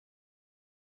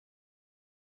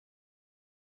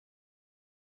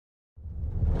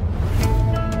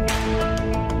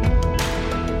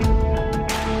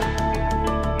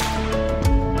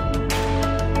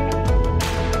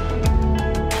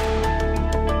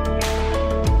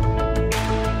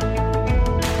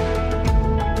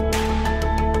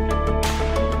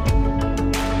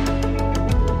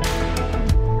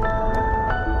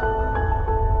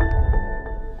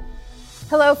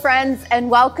friends, and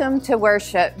welcome to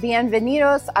worship.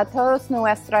 Bienvenidos a todos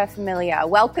nuestra familia.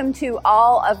 Welcome to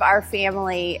all of our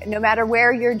family. No matter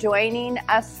where you're joining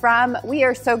us from, we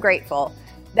are so grateful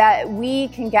that we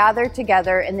can gather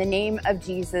together in the name of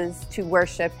Jesus to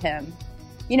worship him.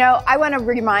 You know, I want to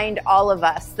remind all of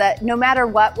us that no matter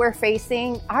what we're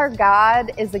facing, our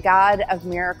God is a God of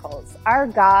miracles. Our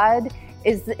God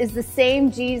is the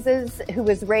same Jesus who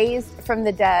was raised from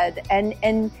the dead,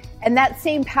 and that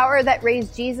same power that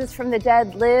raised Jesus from the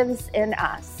dead lives in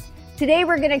us. Today,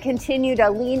 we're going to continue to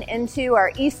lean into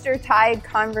our Eastertide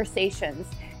conversations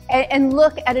and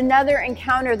look at another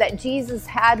encounter that Jesus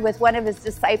had with one of his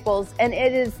disciples. And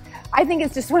I think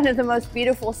it's just one of the most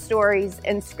beautiful stories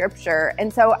in Scripture.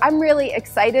 And so I'm really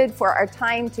excited for our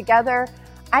time together.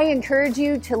 I encourage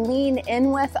you to lean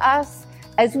in with us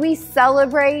as we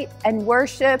celebrate and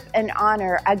worship and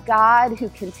honor a God who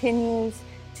continues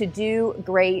to do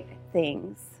great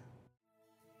things.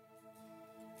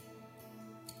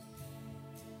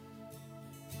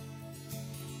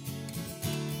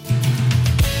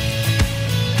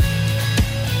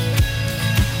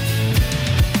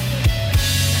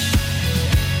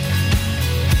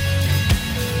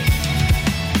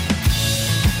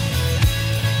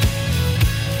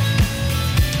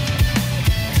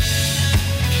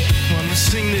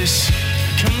 Sing this.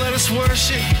 Come, let us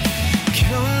worship.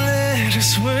 Come, let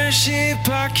us worship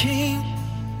our King.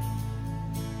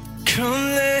 Come,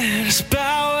 let us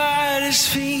bow at his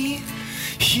feet.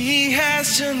 He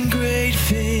has done great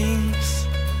things.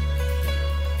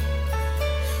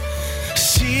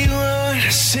 See what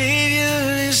a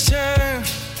Savior has done.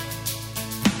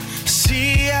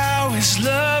 See how his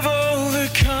love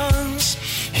overcomes.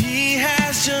 He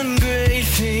has done great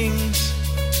things.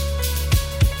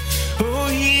 Oh,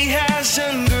 he has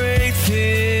done great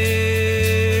things.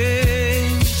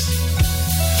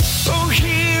 Oh,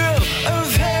 hero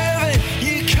of heaven,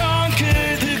 you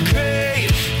conquered the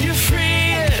grave. You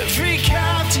free every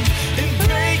captive and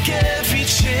break every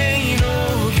chain.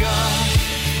 Oh, God,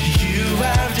 you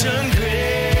have done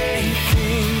great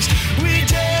things. We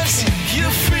dance in your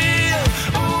freedom,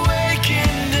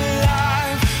 awakened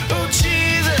alive. Oh,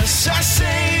 Jesus, our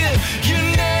Savior, your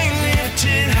name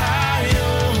lifted high.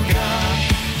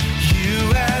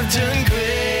 Done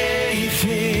great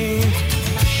things.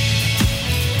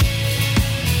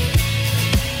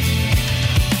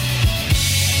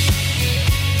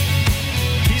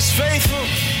 He's faithful.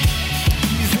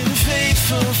 You've been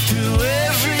faithful through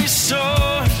every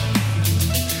storm.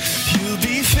 You'll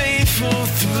be faithful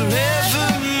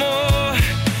forevermore.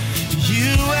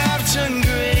 You have done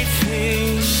great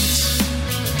things.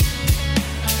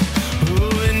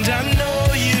 Oh, and I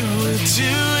know you will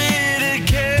do it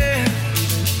again.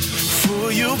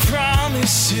 Your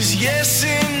promise is yes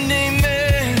and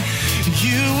amen.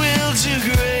 You will do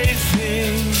great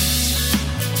things.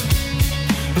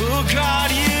 Oh God,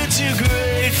 you do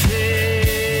great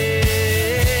things.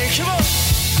 Come on.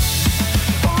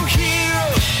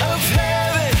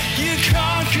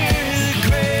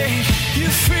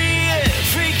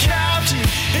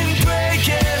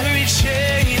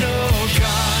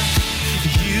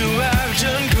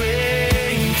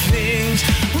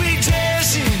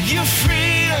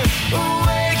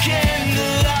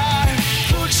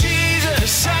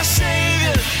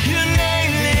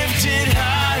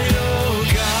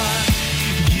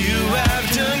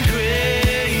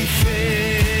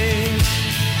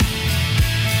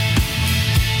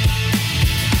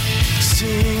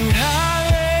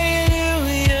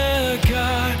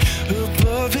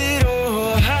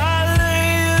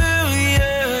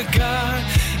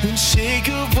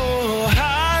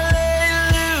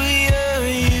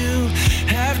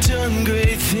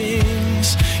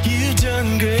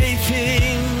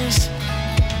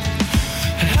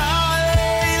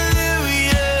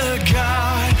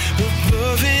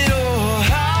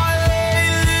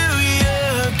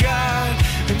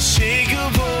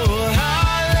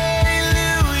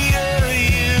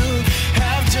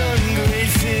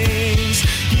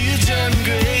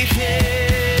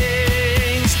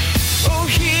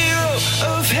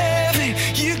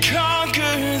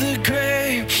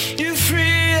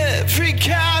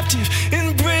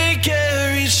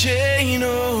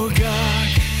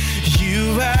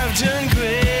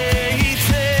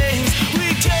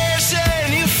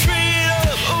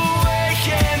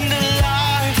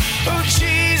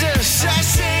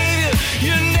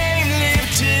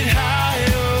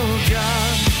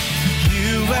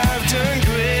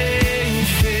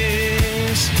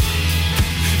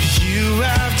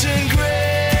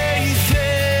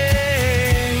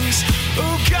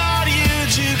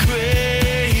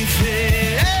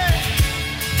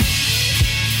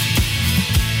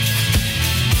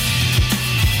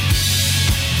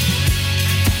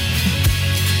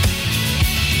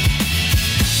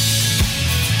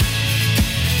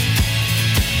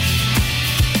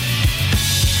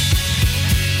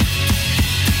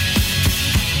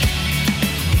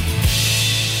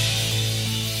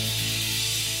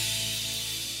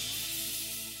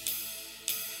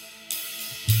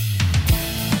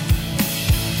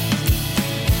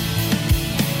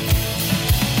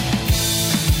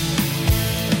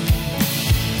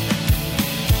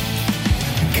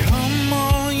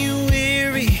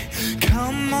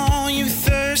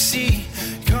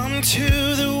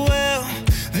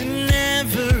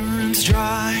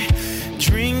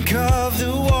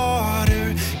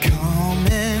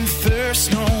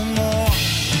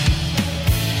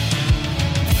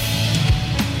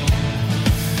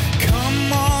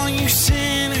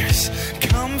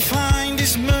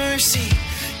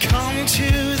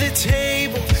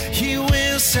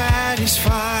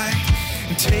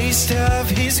 taste of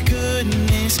his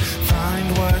goodness,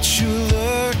 find what you're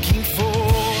looking for.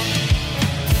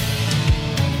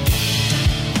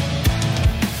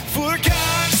 For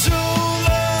God so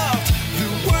loved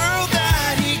the world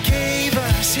that he gave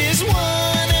us his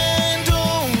one and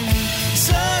only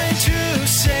Son to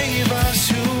save us.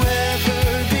 Whoever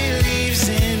believes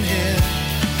in him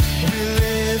will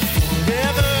live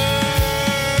forever.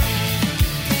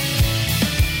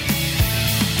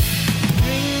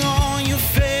 Bring all your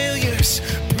failures,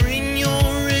 bring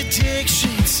your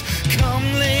addictions, come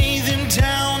lay them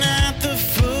down at the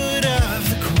foot of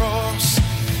the cross.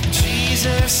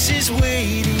 Jesus is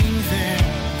waiting there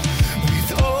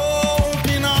with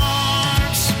open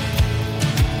arms.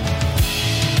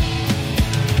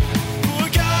 For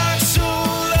God so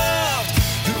loved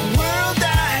the world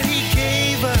that he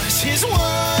gave us his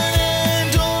one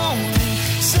and only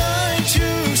Son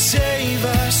to save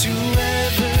us.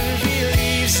 Whoever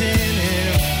believes in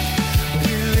him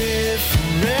will live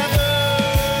forever.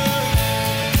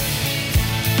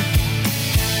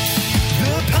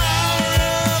 The power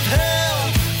of hell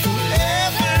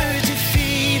forever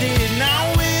defeated. Now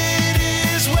it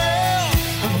is well.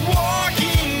 I'm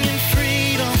walking in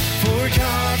freedom. For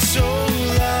God so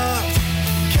loved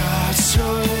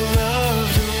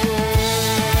the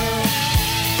world.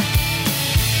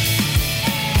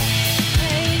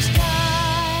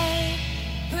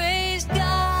 Praise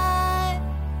God,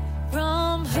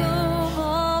 from whom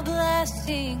all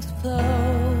blessings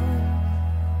flow.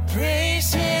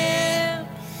 Praise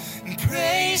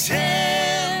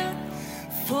Him,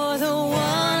 for the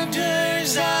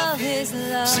wonders of His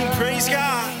love. Sing praise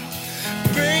God.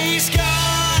 Praise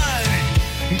God.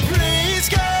 Praise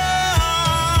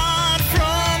God,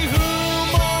 from whom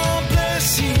all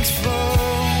blessings flow.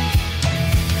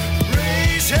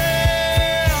 Praise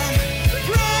him,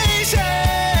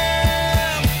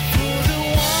 for the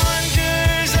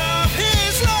wonders of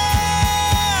his love.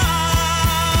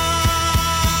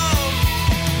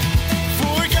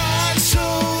 For God so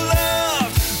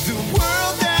loved the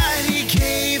world that he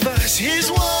gave us his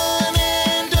one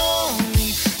and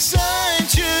only Son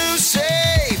to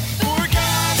save. For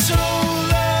God so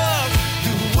loved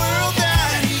the world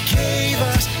that he gave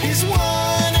us his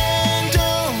one and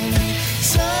only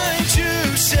Son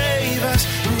to save us.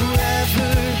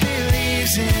 Whoever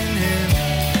believes in him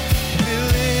will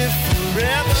live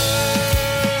forever.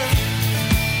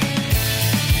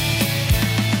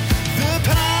 The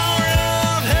power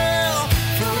of hell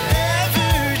forever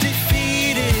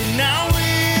defeated. Now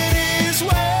it is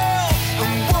well.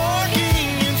 I'm walking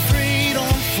in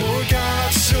freedom. For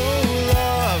God so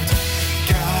loved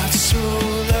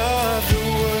the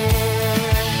world.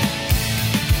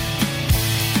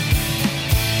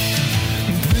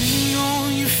 Bring all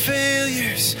your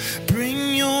failures, bring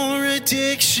your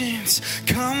addictions,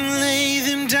 come lay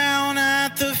them down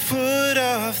at the foot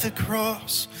of the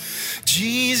cross.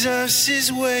 Jesus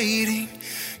is waiting.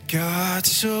 God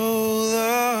so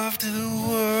loved the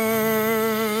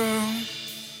world.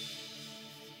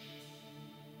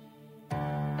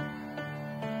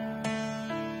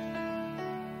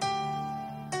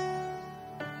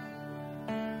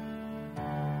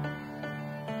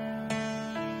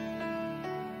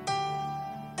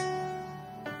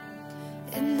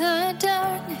 In the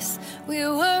darkness, we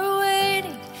were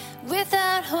waiting,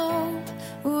 without hope,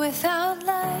 without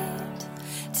light,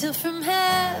 till from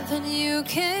heaven you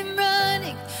came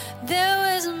running. There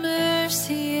was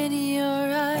mercy in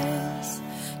your eyes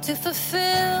to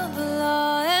fulfill the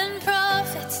law and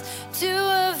prophets. To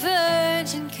a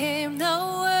virgin came the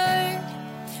word,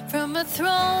 from a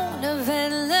throne of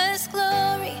endless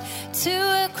glory to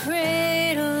a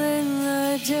cradle in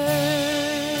the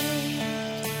dirt.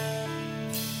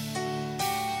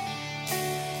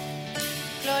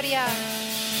 Gloria.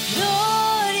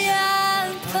 Gloria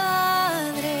al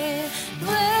Padre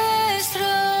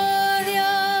nuestro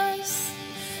Dios.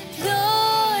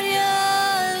 Gloria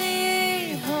al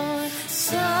Hijo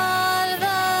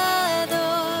Salvador.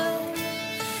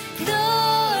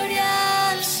 Gloria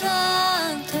al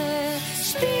Santo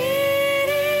Espíritu.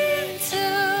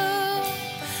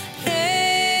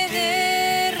 Rey de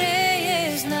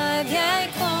reyes, nadie hay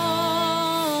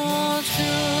como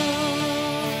tú.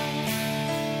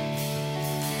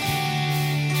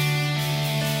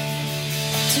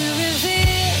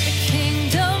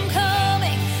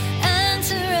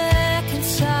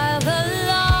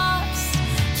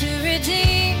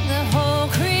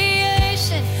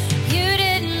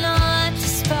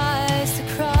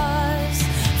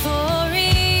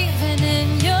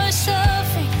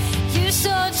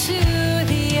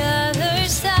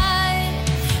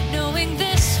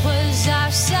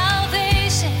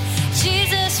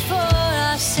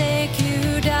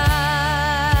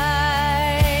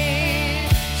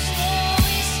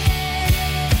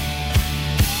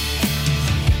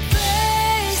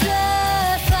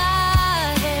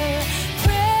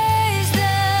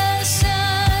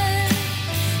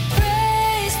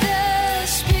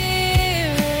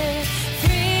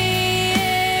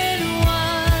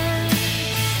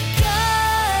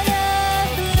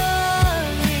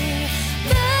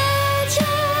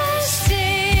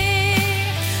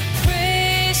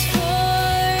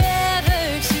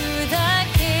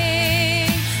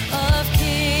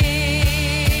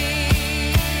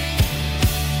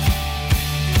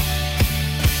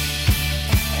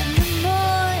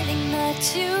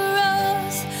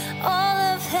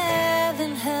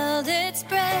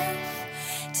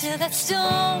 till that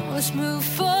stone was moved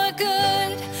for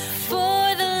good,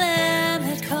 for the Lamb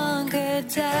had conquered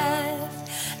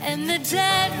death, and the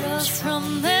dead rose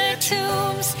from their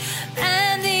tombs,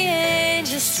 and the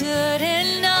angels stood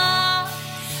in awe,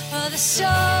 for the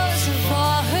souls of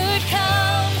all who'd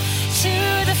come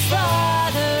to the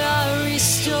Father are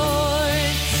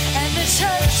restored, and the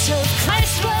church of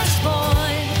Christ was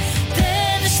born.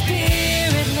 Then the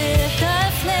Spirit lit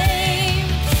the flame.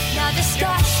 Now this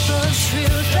gospel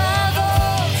truth of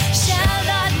all shall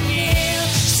not kneel,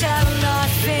 shall not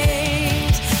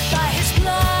faint. By His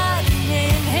blood and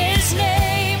in His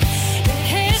name, in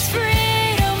His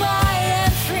freedom I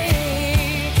am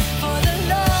free. For the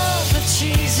love of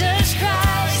Jesus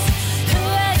Christ, who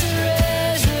has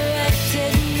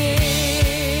resurrected me.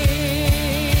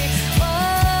 Oh,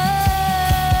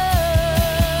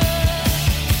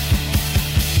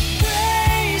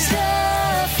 praise the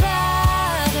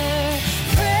Father,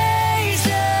 praise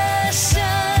the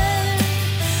Son,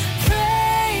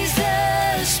 praise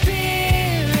the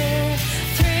Spirit,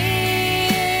 three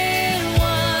in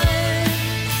one.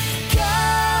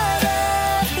 God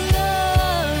of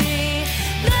glory,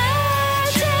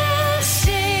 let us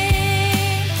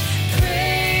sing.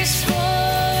 Praise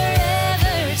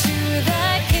forever to the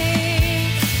King.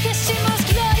 Decimos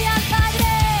gloria al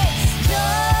Padre,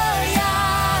 gloria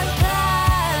al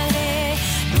Padre,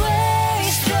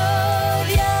 nuestro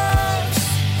Dios.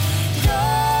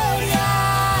 Gloria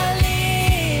al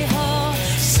Hijo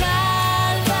Salvador.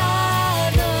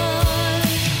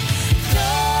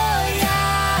 Gloria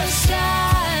al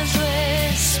Santo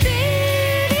Espíritu,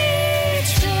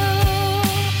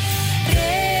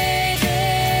 Rey de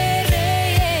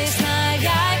Reyes,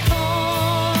 nada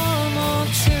como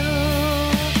tú.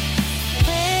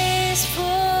 Praise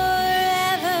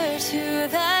forever to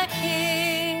the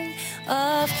King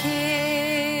of Kings.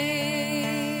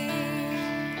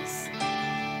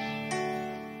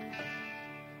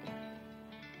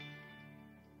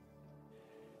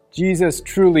 Jesus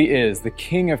truly is the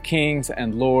King of Kings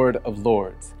and Lord of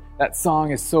Lords. That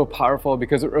song is so powerful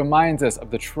because it reminds us of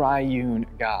the triune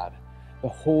God, the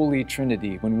Holy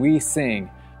Trinity, when we sing,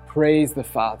 praise the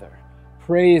Father,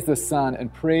 praise the Son,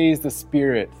 and praise the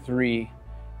Spirit, three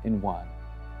in one.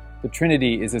 The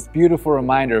Trinity is this beautiful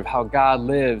reminder of how God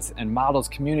lives and models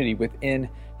community within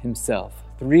Himself.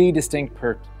 Three distinct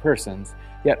persons,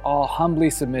 yet all humbly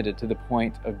submitted to the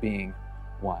point of being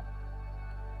one.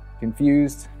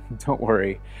 Confused? Don't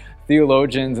worry.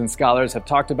 Theologians and scholars have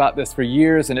talked about this for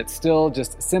years, and it's still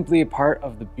just simply a part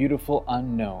of the beautiful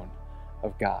unknown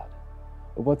of God.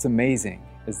 But what's amazing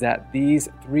is that these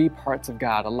three parts of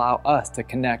God allow us to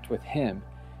connect with Him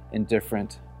in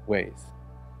different ways.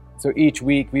 So each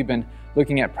week we've been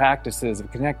looking at practices of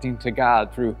connecting to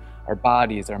God through our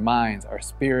bodies, our minds, our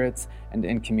spirits, and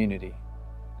in community.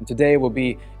 And today we'll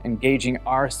be engaging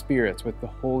our spirits with the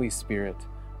Holy Spirit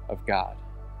of God.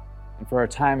 And for our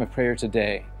time of prayer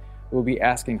today, we'll be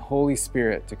asking Holy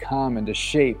Spirit to come and to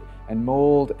shape and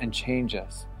mold and change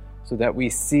us so that we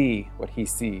see what He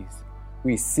sees,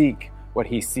 we seek what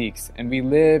He seeks, and we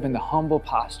live in the humble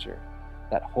posture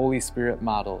that Holy Spirit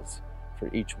models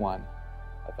for each one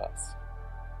of us.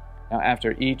 Now,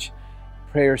 after each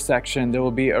prayer section, there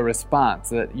will be a response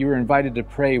that you are invited to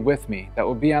pray with me that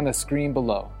will be on the screen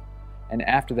below. And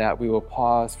after that, we will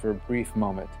pause for a brief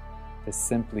moment to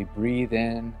simply breathe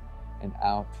in and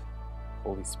out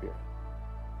Holy Spirit.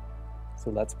 So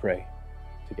let's pray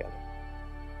together.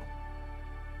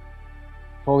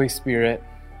 Holy Spirit,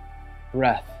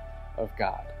 breath of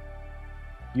God,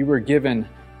 you were given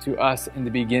to us in the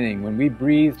beginning. When we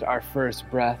breathed our first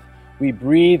breath, we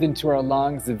breathed into our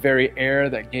lungs the very air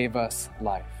that gave us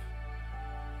life.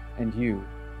 And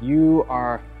you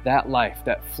are that life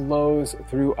that flows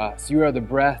through us. You are the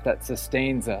breath that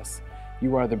sustains us.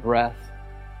 You are the breath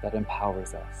that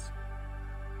empowers us.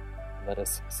 Let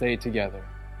us say together,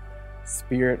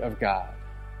 Spirit of God,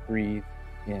 breathe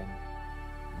in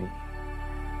me.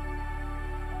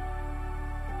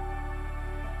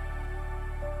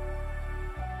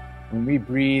 When we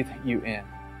breathe you in,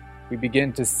 we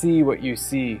begin to see what you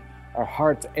see. Our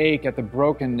hearts ache at the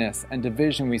brokenness and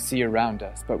division we see around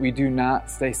us, but we do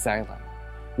not stay silent.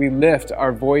 We lift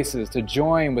our voices to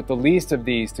join with the least of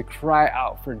these to cry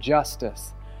out for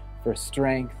justice, for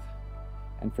strength,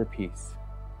 and for peace.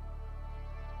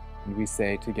 And we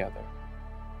say together,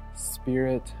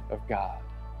 Spirit of God,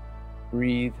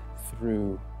 breathe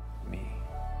through me.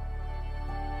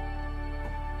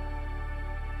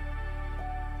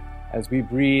 As we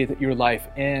breathe your life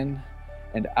in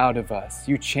and out of us,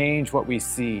 you change what we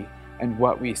see and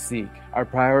what we seek. Our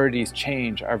priorities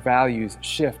change, our values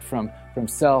shift from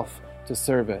self to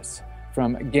service,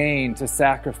 from gain to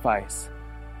sacrifice,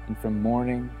 and from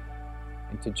mourning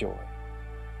into joy.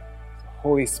 So,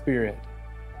 Holy Spirit,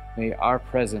 may our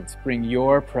presence bring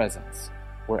your presence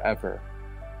wherever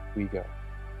we go.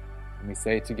 And we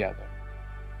say together,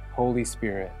 Holy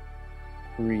Spirit,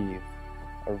 breathe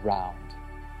around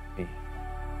me.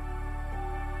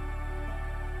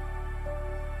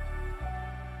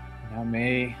 Now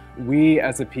may we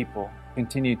as a people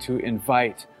continue to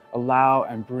invite, allow,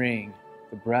 and bring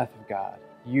the breath of God,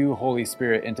 you, Holy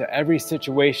Spirit, into every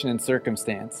situation and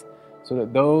circumstance, so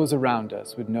that those around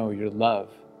us would know your love,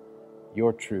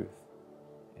 your truth,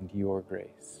 and your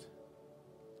grace.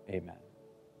 Amen.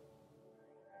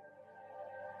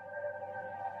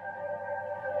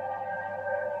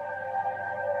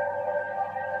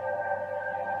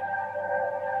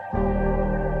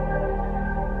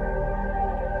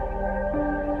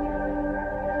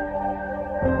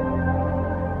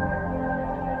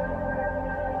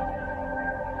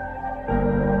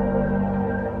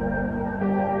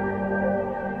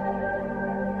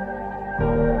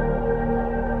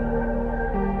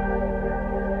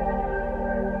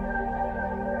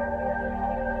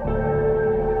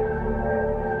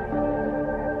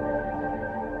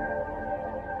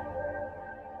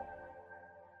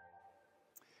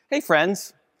 Hey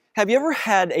friends, have you ever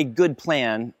had a good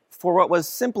plan for what was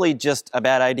simply just a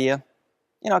bad idea?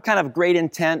 You know, kind of great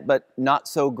intent, but not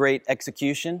so great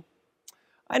execution?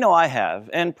 I know I have,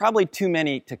 and probably too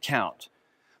many to count.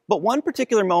 But one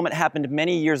particular moment happened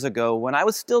many years ago when I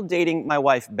was still dating my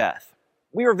wife, Beth.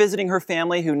 We were visiting her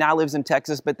family, who now lives in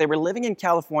Texas, but they were living in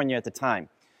California at the time.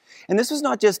 And this was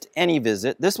not just any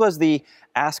visit. This was the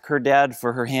ask her dad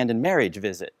for her hand in marriage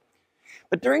visit.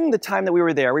 But during the time that we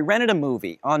were there, we rented a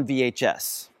movie on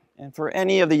VHS. And for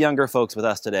any of the younger folks with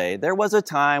us today, there was a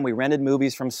time we rented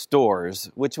movies from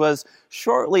stores, which was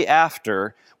shortly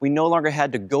after we no longer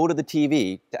had to go to the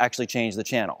TV to actually change the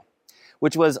channel,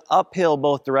 which was uphill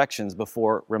both directions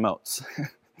before remotes.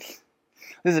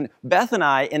 Listen, Beth and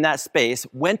I, in that space,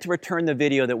 went to return the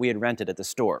video that we had rented at the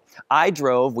store. I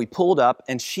drove, we pulled up,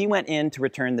 and she went in to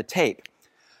return the tape.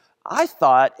 I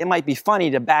thought it might be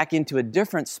funny to back into a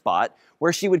different spot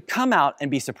where she would come out and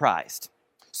be surprised.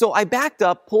 So I backed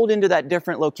up, pulled into that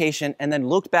different location, and then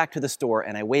looked back to the store,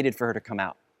 and I waited for her to come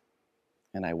out.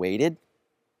 And I waited,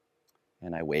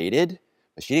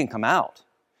 but she didn't come out.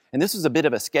 And this was a bit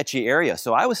of a sketchy area,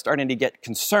 so I was starting to get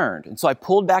concerned. And so I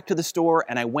pulled back to the store,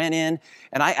 and I went in,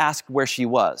 and I asked where she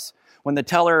was. When the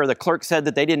teller or the clerk said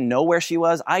that they didn't know where she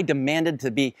was, I demanded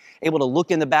to be able to look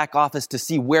in the back office to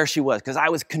see where she was, because I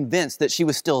was convinced that she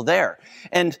was still there.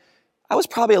 And I was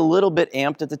probably a little bit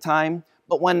amped at the time,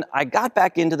 but when I got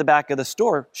back into the back of the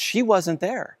store, she wasn't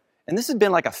there. And this had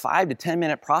been like a 5 to 10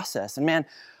 minute process. And man,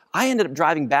 I ended up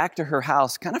driving back to her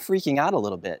house, kind of freaking out a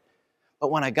little bit. But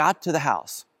when I got to the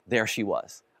house, there she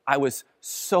was. I was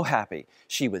so happy.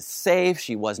 She was safe.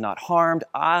 She was not harmed.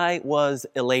 I was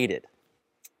elated.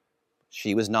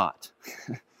 She was not.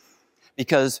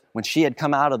 Because when she had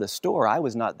come out of the store, I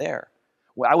was not there.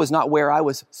 I was not where I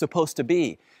was supposed to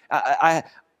be.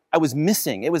 I was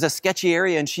missing. It was a sketchy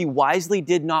area, and she wisely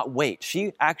did not wait.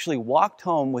 She actually walked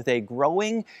home with a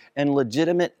growing and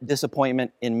legitimate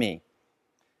disappointment in me.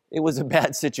 It was a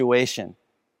bad situation.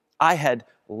 I had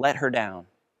let her down.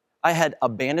 I had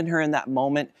abandoned her in that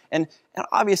moment, and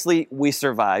obviously we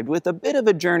survived with a bit of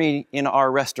a journey in our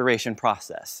restoration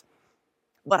process.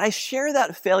 But I share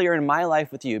that failure in my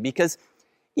life with you because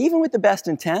even with the best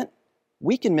intent,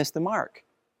 we can miss the mark.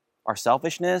 Our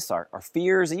selfishness, our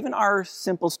fears, even our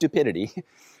simple stupidity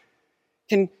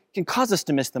can cause us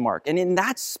to miss the mark. And in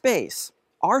that space,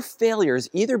 our failures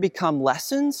either become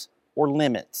lessons or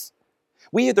limits.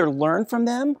 We either learn from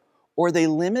them or they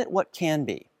limit what can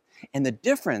be. And the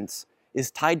difference is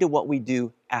tied to what we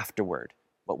do afterward,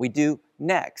 what we do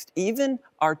next, even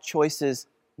our choices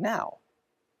now.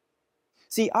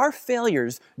 See, our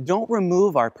failures don't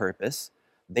remove our purpose,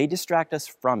 they distract us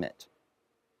from it.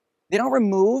 They don't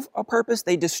remove our purpose,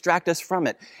 they distract us from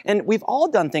it. And we've all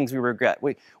done things we regret,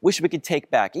 we wish we could take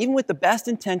back. Even with the best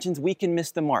intentions, we can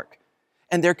miss the mark.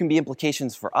 And there can be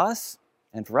implications for us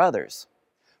and for others.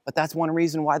 But that's one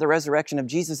reason why the resurrection of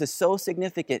Jesus is so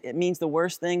significant. It means the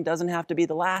worst thing doesn't have to be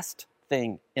the last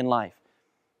thing in life.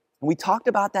 And we talked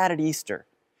about that at Easter.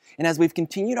 And as we've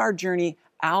continued our journey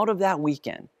out of that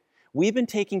weekend, we've been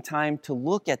taking time to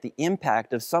look at the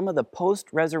impact of some of the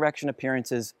post-resurrection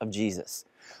appearances of Jesus.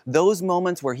 Those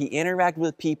moments where he interacted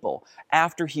with people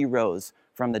after he rose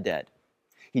from the dead.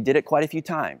 He did it quite a few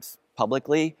times,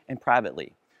 publicly and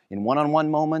privately, in one-on-one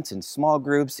moments, in small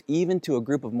groups, even to a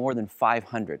group of more than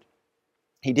 500.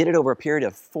 He did it over a period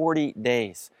of 40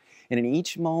 days. And in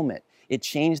each moment, it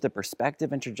changed the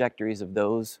perspective and trajectories of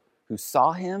those who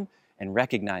saw him and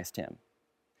recognized him,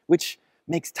 which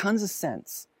makes tons of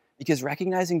sense because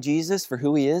recognizing Jesus for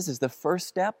who he is the first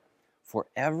step for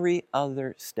every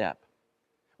other step.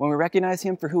 When we recognize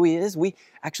him for who he is, we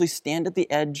actually stand at the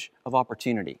edge of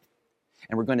opportunity.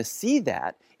 And we're going to see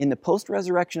that in the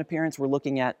post-resurrection appearance we're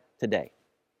looking at today.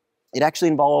 It actually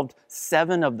involved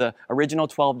 7 of the original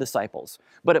 12 disciples,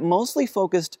 but it mostly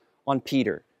focused on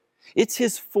Peter. It's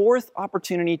his 4th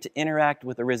opportunity to interact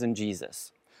with the risen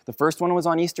Jesus. The first one was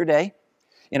on Easter Day,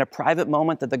 in a private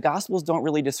moment that the Gospels don't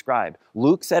really describe.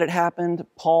 Luke said it happened,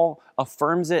 Paul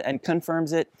affirms it and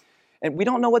confirms it, and we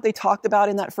don't know what they talked about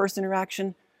in that first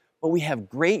interaction, but we have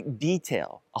great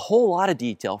detail, a whole lot of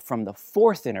detail from the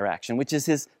 4th interaction, which is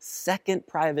his second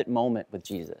private moment with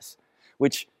Jesus,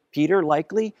 which Peter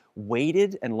likely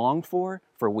waited and longed for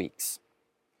weeks.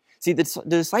 See, the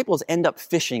disciples end up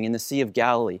fishing in the Sea of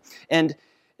Galilee, and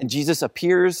Jesus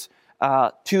appears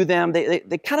to them.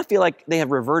 They kind of feel like they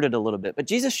have reverted a little bit, but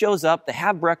Jesus shows up, they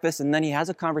have breakfast, and then he has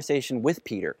a conversation with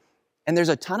Peter. And there's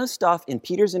a ton of stuff in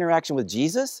Peter's interaction with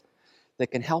Jesus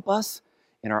that can help us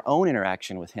in our own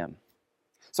interaction with him.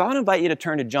 So I want to invite you to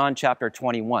turn to John chapter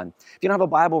 21. If you don't have a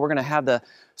Bible, we're going to have the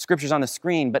scriptures on the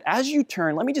screen. But as you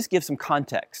turn, let me just give some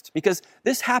context, because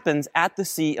this happens at the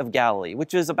Sea of Galilee,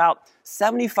 which is about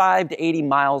 75 to 80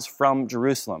 miles from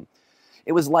Jerusalem.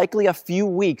 It was likely a few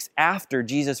weeks after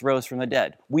Jesus rose from the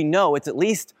dead. We know it's at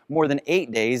least more than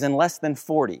 8 days and less than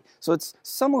 40. So it's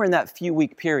somewhere in that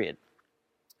few-week period.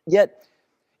 Yet,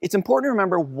 it's important to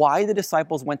remember why the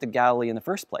disciples went to Galilee in the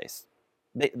first place.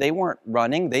 They weren't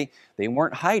running, they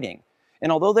weren't hiding.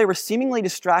 And although they were seemingly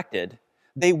distracted,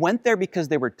 they went there because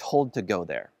they were told to go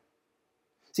there.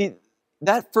 See,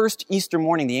 that first Easter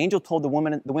morning, the angel told the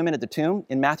women at the tomb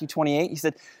in Matthew 28, he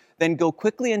said, "Then go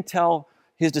quickly and tell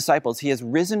his disciples, he has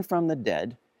risen from the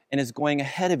dead and is going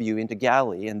ahead of you into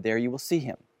Galilee, and there you will see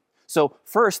him." So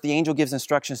first, the angel gives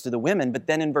instructions to the women, but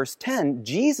then in verse 10,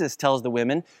 Jesus tells the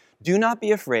women, "Do not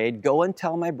be afraid, go and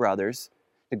tell my brothers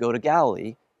to go to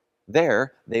Galilee.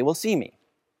 There they will see me."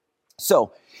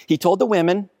 So he told the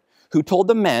women, who told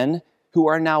the men, who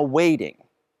are now waiting,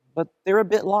 but they're a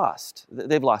bit lost.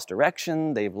 They've lost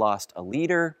direction, they've lost a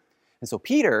leader. And so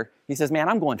Peter, he says, "Man,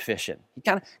 I'm going fishing." He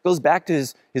kind of goes back to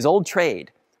his old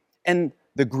trade, and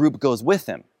the group goes with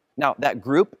him. Now, that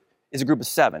group is a group of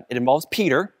 7. It involves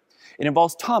Peter, it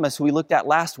involves Thomas, who we looked at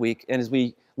last week, and as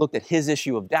we looked at his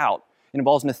issue of doubt, it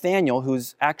involves Nathanael,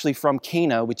 who's actually from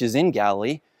Cana, which is in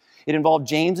Galilee. It involved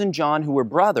James and John, who were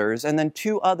brothers, and then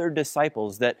 2 other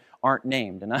disciples that aren't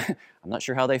named. And I'm not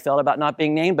sure how they felt about not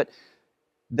being named, but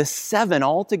the 7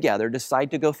 all together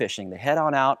decide to go fishing. They head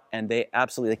on out, and they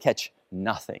catch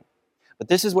nothing. But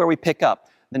this is where we pick up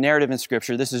the narrative in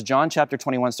Scripture. This is John chapter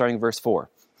 21, starting verse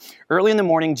 4. "Early in the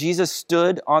morning, Jesus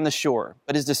stood on the shore,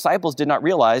 but his disciples did not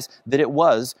realize that it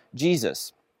was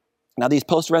Jesus." Now, these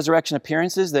post-resurrection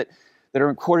appearances that are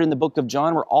recorded in the book of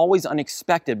John were always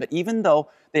unexpected, but even though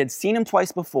they had seen him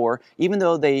twice before, even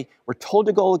though they were told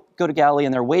to go to Galilee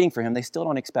and they're waiting for him, they still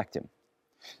don't expect him.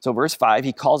 So verse 5,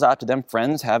 he calls out to them,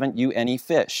 "Friends, haven't you any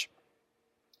fish?"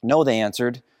 "No," they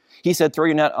answered. He said, "Throw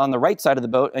your net on the right side of the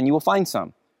boat and you will find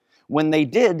some." When they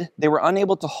did, they were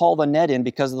unable to haul the net in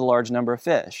because of the large number of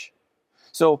fish.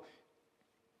 So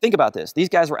think about this. These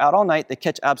guys were out all night. They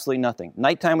catch absolutely nothing.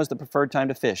 Nighttime was the preferred time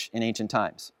to fish in ancient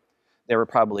times. They were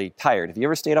probably tired. If you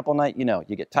ever stayed up all night, you know,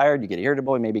 you get tired, you get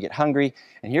irritable, you maybe get hungry,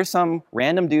 and here's some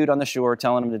random dude on the shore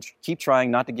telling them to keep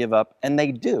trying, not to give up, and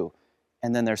they do,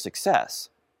 and then there's success.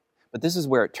 But this is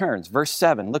where it turns. Verse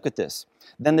 7, look at this.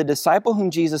 "Then the disciple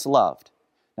whom Jesus loved,"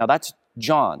 now that's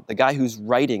John, the guy who's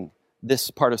writing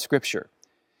this part of Scripture,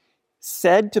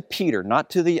 "said to Peter," not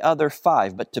to the other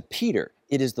 5, but to Peter,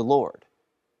 "It is the Lord."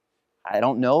 I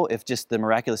don't know if just the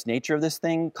miraculous nature of this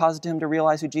thing caused him to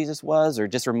realize who Jesus was or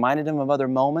just reminded him of other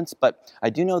moments, but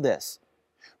I do know this.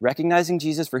 Recognizing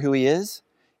Jesus for who he is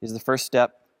the first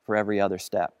step for every other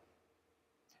step.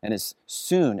 And as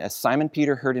soon as Simon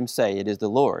Peter heard him say, "It is the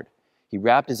Lord," he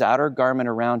wrapped his outer garment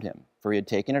around him, for he had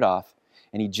taken it off,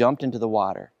 and he jumped into the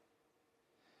water.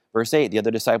 Verse 8, the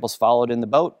other disciples followed in the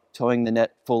boat, towing the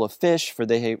net full of fish, for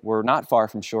they were not far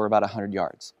from shore, about 100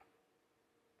 yards.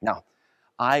 Now,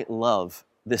 I love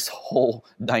this whole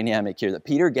dynamic here, that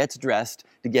Peter gets dressed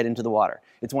to get into the water.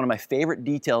 It's one of my favorite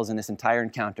details in this entire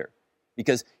encounter,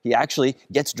 because he actually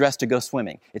gets dressed to go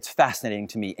swimming. It's fascinating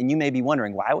to me, and you may be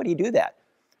wondering, why would he do that?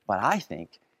 But I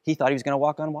think he thought he was going to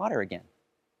walk on water again.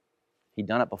 He'd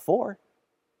done it before.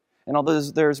 And although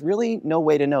there's really no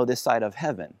way to know this side of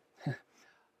heaven,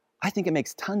 I think it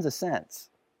makes tons of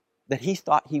sense that he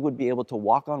thought he would be able to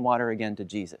walk on water again to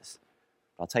Jesus.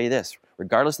 I'll tell you this,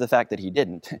 regardless of the fact that he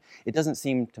didn't, it doesn't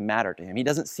seem to matter to him. He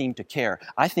doesn't seem to care.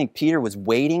 I think Peter was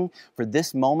waiting for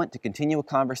this moment to continue a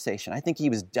conversation. I think he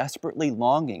was desperately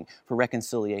longing for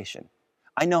reconciliation.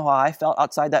 I know how I felt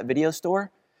outside that video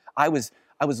store. I was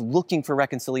looking for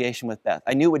reconciliation with Beth.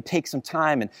 I knew it would take some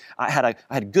time, and I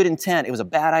had good intent. It was a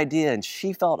bad idea, and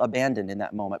she felt abandoned in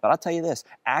that moment. But I'll tell you this,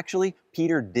 actually,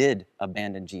 Peter did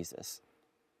abandon Jesus.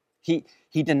 He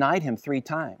denied him 3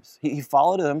 times. He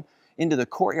followed him into the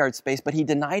courtyard space, but he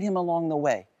denied him along the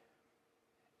way.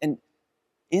 And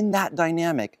in that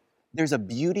dynamic, there's a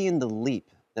beauty in the leap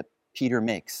that Peter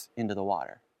makes into the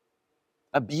water.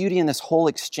 A beauty in this whole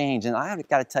exchange. And I've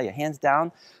got to tell you, hands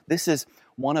down, this is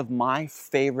one of my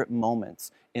favorite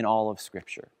moments in all of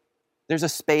Scripture. There's a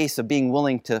space of being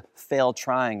willing to fail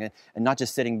trying and not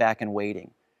just sitting back and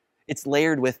waiting. It's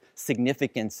layered with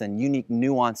significance and unique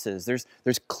nuances.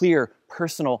 There's clear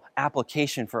personal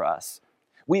application for us.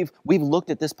 We've looked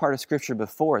at this part of Scripture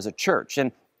before as a church,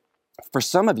 and for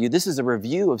some of you, this is a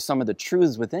review of some of the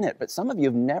truths within it, but some of you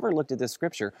have never looked at this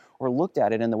Scripture or looked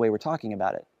at it in the way we're talking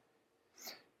about it.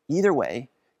 Either way,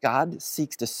 God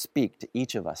seeks to speak to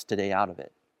each of us today out of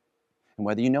it. And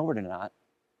whether you know it or not,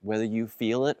 whether you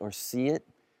feel it or see it,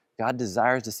 God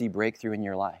desires to see breakthrough in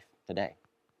your life today,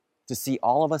 to see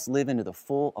all of us live into the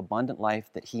full, abundant life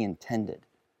that He intended.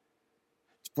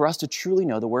 For us to truly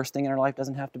know the worst thing in our life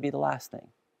doesn't have to be the last thing.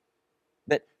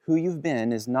 That who you've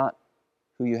been is not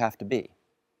who you have to be.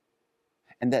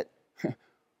 And that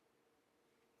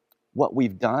what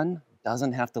we've done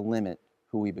doesn't have to limit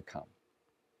who we become.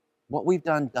 What we've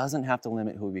done doesn't have to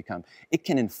limit who we become. It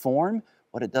can inform,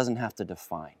 but it doesn't have to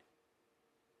define.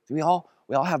 We all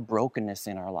have brokenness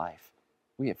in our life.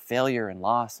 We have failure and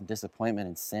loss and disappointment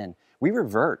and sin. We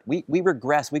revert. We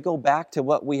regress. We go back to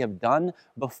what we have done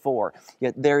before.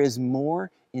 Yet there is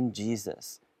more in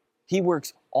Jesus. He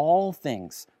works all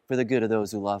things for the good of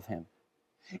those who love Him.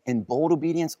 And bold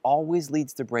obedience always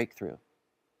leads to breakthrough.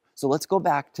 So let's go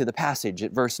back to the passage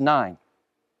at verse 9.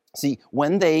 See,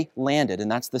 when they landed,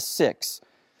 and that's the 6,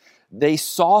 they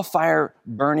saw fire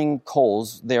burning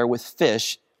coals there with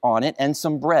fish on it and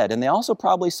some bread. And they also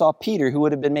probably saw Peter, who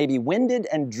would have been maybe winded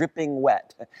and dripping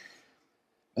wet.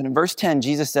 And in verse 10,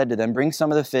 Jesus said to them, "Bring some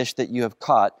of the fish that you have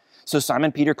caught." So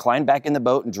Simon Peter climbed back in the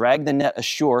boat and dragged the net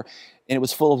ashore, and it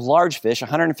was full of large fish,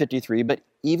 153, but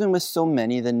even with so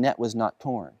many, the net was not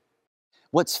torn.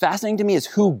 What's fascinating to me is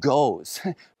who goes.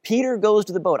 Peter goes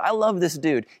to the boat. I love this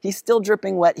dude. He's still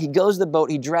dripping wet. He goes to the boat.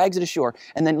 He drags it ashore.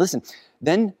 And then listen,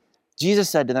 then Jesus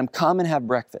said to them, "Come and have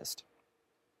breakfast."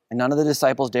 And none of the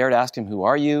disciples dared ask him, "Who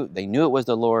are you?" They knew it was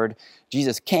the Lord.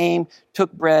 Jesus came,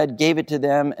 took bread, gave it to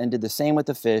them, and did the same with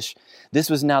the fish. This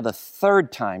was now the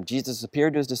 3rd time Jesus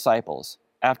appeared to his disciples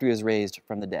after he was raised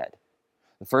from the dead.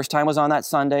 The first time was on that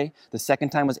Sunday. The second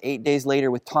time was 8 days later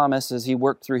with Thomas as he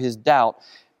worked through his doubt.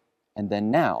 And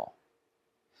then now.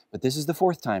 But this is the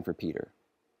 4th time for Peter.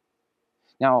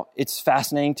 Now, it's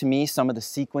fascinating to me. Some of the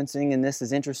sequencing in this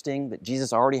is interesting, that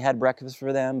Jesus already had breakfast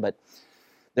for them, but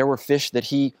there were fish that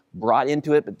he brought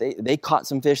into it, but they caught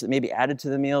some fish that maybe added to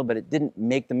the meal, but it didn't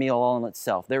make the meal all in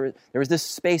itself. There was this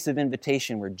space of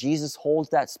invitation where Jesus holds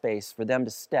that space for them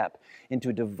to step into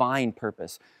a divine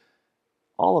purpose.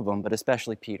 All of them, but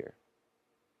especially Peter.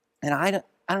 And I don't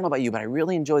know about you, but I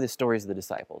really enjoy the stories of the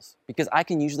disciples because I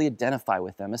can usually identify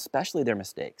with them, especially their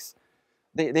mistakes.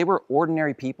 They were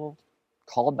ordinary people,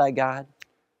 called by God,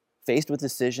 faced with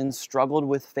decisions, struggled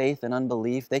with faith and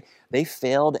unbelief. They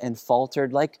failed and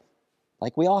faltered like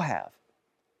we all have.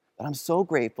 But I'm so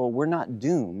grateful we're not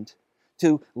doomed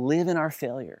to live in our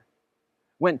failure.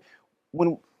 When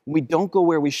we don't go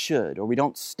where we should, or we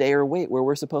don't stay or wait where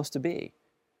we're supposed to be,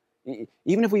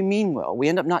 even if we mean well, we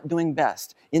end up not doing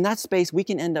best. In that space, we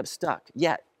can end up stuck.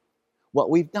 Yet,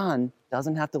 what we've done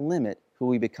doesn't have to limit who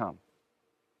we become.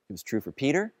 It was true for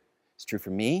Peter. It's true for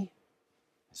me.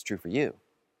 It's true for you.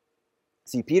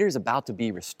 See, Peter's about to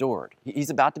be restored.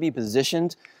 He's about to be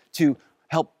positioned to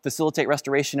help facilitate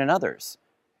restoration in others.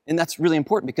 And that's really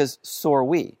important because so are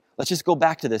we. Let's just go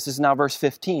back to this. This is now verse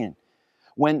 15.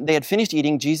 When they had finished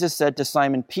eating, Jesus said to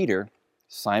Simon Peter,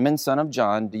 "Simon, son of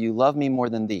John, do you love me more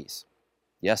than these?"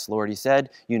 "Yes, Lord," he said,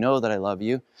 "you know that I love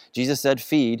you." Jesus said,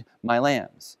 "Feed my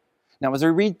lambs." Now, as I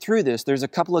read through this, there's a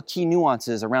couple of key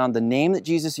nuances around the name that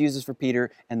Jesus uses for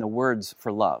Peter and the words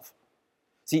for love.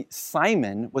 See,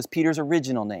 Simon was Peter's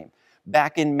original name.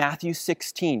 Back in Matthew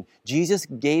 16, Jesus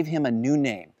gave him a new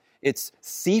name. It's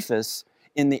Cephas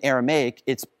in the Aramaic,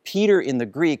 it's Peter in the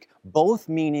Greek, both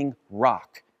meaning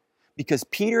rock. Because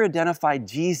Peter identified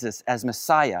Jesus as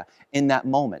Messiah in that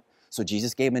moment. So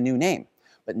Jesus gave him a new name.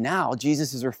 But now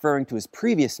Jesus is referring to his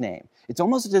previous name. It's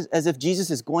almost as if Jesus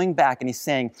is going back and he's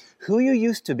saying, who you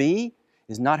used to be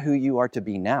is not who you are to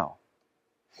be now.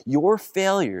 Your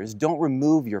failures don't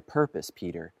remove your purpose,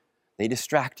 Peter. They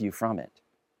distract you from it.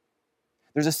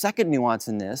 There's a second nuance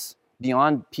in this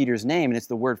beyond Peter's name, and it's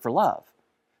the word for love.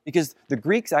 Because the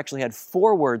Greeks actually had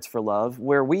 4 words for love,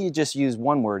 where we just use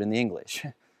 1 word in the English.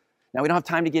 Now, we don't have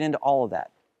time to get into all of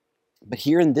that. But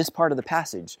here in this part of the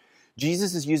passage,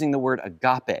 Jesus is using the word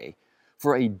agape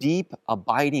for a deep,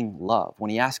 abiding love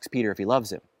when he asks Peter if he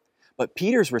loves him. But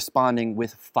Peter's responding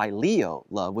with phileo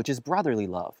love, which is brotherly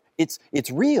love.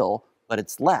 It's real, but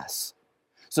it's less.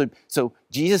 So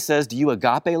Jesus says, do you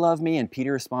agape love me? And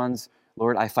Peter responds,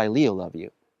 Lord, I phileo love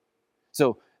you.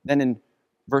 So then in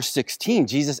verse 16,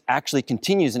 Jesus actually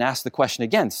continues and asks the question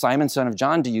again, Simon, son of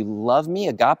John, do you love me,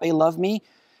 agape love me?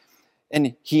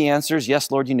 And he answers,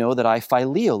 yes, Lord, you know that I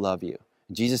phileo love you.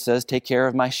 And Jesus says, take care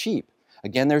of my sheep.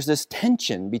 Again, there's this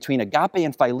tension between agape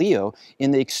and phileo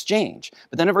in the exchange.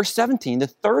 But then in verse 17, the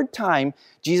third time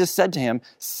Jesus said to him,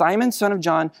 Simon, son of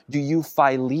John, do you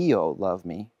phileo love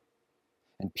me?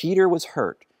 And Peter was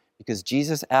hurt because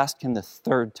Jesus asked him the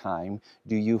third time,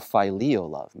 do you phileo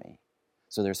love me?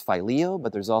 So there's phileo,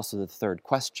 but there's also the third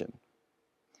question.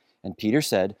 And Peter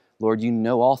said, Lord, you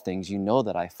know all things. You know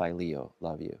that I phileo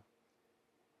love you.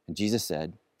 And Jesus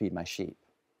said, feed my sheep.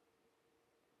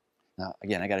 Now,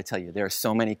 again, I got to tell you, there are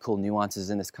so many cool nuances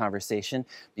in this conversation.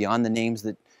 Beyond the names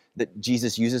that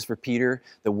Jesus uses for Peter,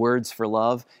 the words for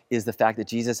love, is the fact that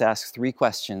Jesus asks 3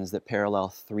 questions that parallel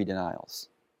 3 denials.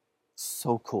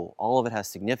 So cool. All of it has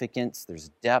significance. There's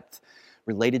depth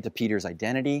related to Peter's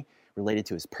identity, related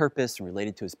to his purpose, and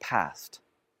related to his past.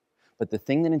 But the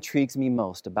thing that intrigues me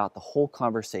most about the whole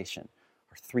conversation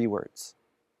are 3 words.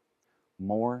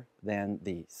 More than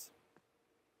these.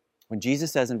 When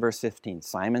Jesus says in verse 15,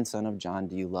 Simon, son of John,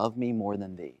 do you love me more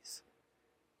than these?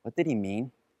 What did he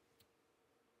mean?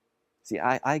 See,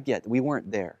 I get, we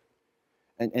weren't there.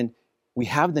 And we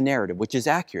have the narrative, which is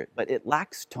accurate, but it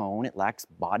lacks tone, it lacks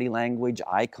body language,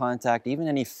 eye contact, even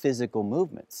any physical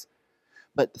movements.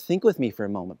 But think with me for a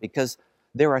moment, because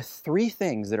there are 3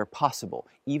 things that are possible,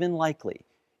 even likely,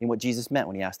 in what Jesus meant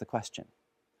when he asked the question.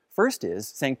 First is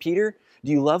saying, Peter,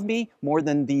 do you love me more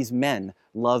than these men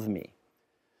love me?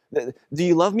 Do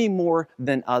you love me more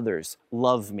than others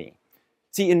love me?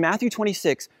 See, in Matthew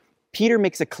 26, Peter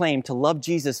makes a claim to love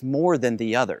Jesus more than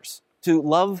the others, to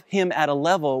love him at a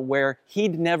level where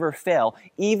he'd never fail,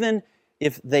 even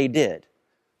if they did.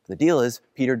 The deal is,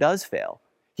 Peter does fail.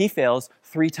 He fails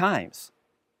 3 times.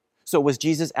 So was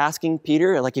Jesus asking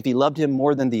Peter, like if he loved him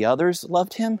more than the others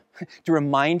loved him, to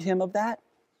remind him of that?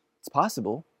 It's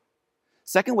possible.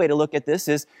 Second way to look at this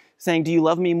is saying, do you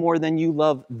love me more than you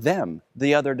love them,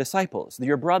 the other disciples,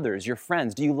 your brothers, your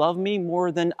friends? Do you love me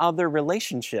more than other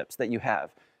relationships that you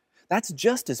have? That's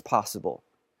just as possible.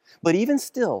 But even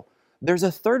still, there's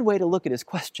a third way to look at his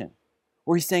question,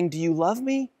 where he's saying, do you love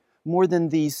me more than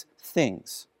these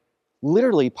things?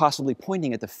 Literally, possibly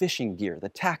pointing at the fishing gear, the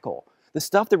tackle, the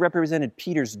stuff that represented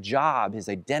Peter's job, his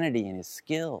identity, and his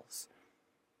skills.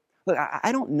 Look,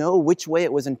 I don't know which way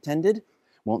it was intended.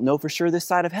 Won't know for sure this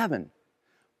side of heaven.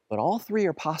 But all 3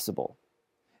 are possible.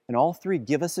 And all 3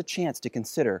 give us a chance to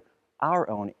consider our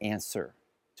own answer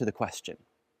to the question.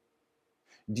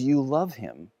 Do you love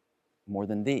him more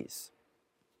than these?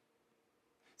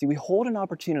 See, we hold an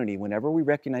opportunity whenever we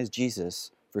recognize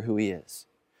Jesus for who he is,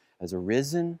 as a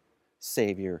risen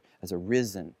Savior, as a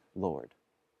risen Lord.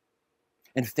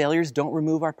 And failures don't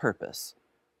remove our purpose,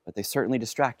 but they certainly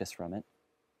distract us from it.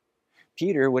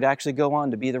 Peter would actually go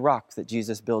on to be the rock that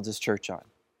Jesus builds his church on.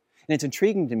 And it's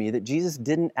intriguing to me that Jesus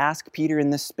didn't ask Peter in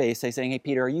this space, saying, hey,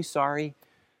 Peter, are you sorry?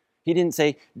 He didn't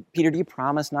say, Peter, do you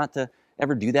promise not to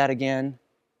ever do that again?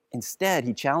 Instead,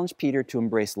 he challenged Peter to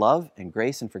embrace love and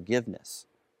grace and forgiveness,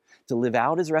 to live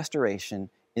out his restoration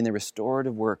in the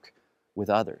restorative work with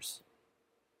others.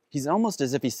 He's almost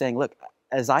as if he's saying, look,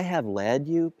 as I have led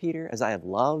you, Peter, as I have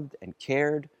loved and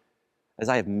cared, as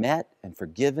I have met and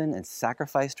forgiven and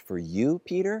sacrificed for you,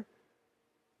 Peter,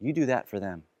 you do that for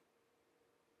them.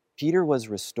 Peter was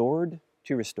restored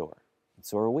to restore, and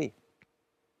so are we.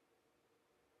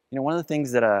 You know, one of the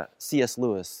things that C.S.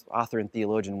 Lewis, author and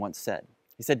theologian, once said,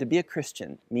 he said, to be a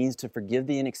Christian means to forgive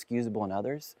the inexcusable in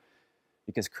others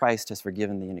because Christ has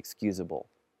forgiven the inexcusable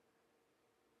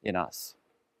in us.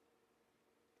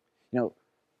 You know,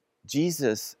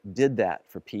 Jesus did that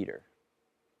for Peter.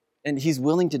 And he's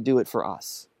willing to do it for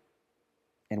us.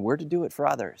 And we're to do it for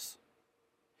others.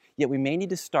 Yet we may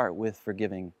need to start with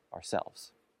forgiving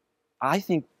ourselves. I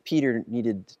think Peter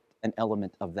needed an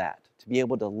element of that to be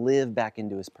able to live back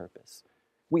into his purpose.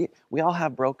 We all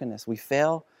have brokenness. We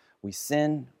fail, we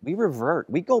sin, we revert.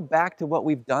 We go back to what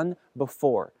we've done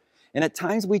before. And at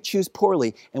times we choose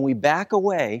poorly and we back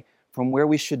away from where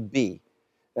we should be,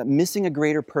 missing a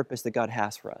greater purpose that God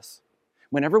has for us.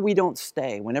 Whenever we don't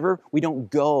stay, whenever we don't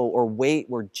go or wait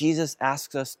where Jesus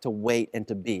asks us to wait and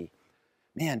to be,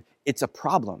 man, it's a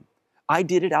problem. I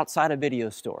did it outside a video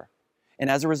store. And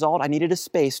as a result, I needed a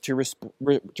space to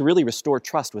really restore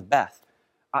trust with Beth.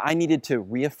 I needed to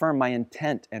reaffirm my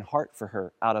intent and heart for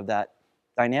her out of that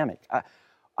dynamic.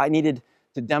 I needed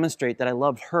to demonstrate that I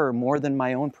loved her more than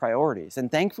my own priorities. And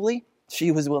thankfully,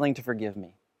 she was willing to forgive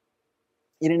me.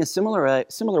 And in a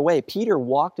similar way, Peter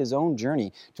walked his own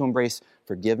journey to embrace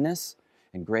forgiveness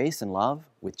and grace and love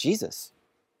with Jesus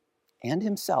and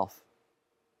himself.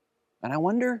 And I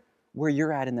wonder where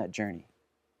you're at in that journey,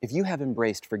 if you have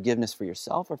embraced forgiveness for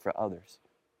yourself or for others.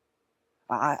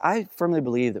 I firmly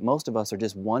believe that most of us are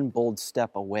just one bold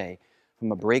step away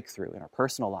from a breakthrough in our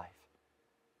personal life,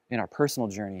 in our personal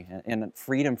journey, and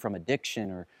freedom from addiction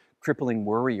or crippling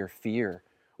worry or fear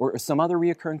or some other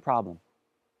reoccurring problem.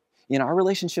 In our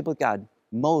relationship with God,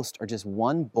 most are just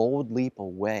one bold leap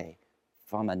away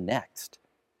from a next.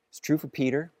 It's true for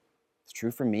Peter, it's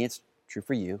true for me, it's true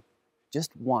for you.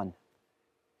 Just one.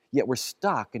 Yet we're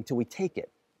stuck until we take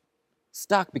it.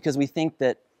 Stuck because we think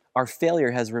that our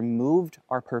failure has removed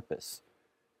our purpose,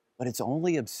 but it's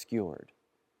only obscured.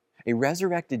 A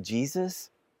resurrected Jesus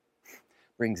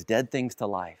brings dead things to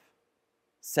life,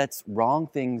 sets wrong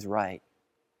things right,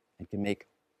 and can make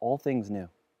all things new.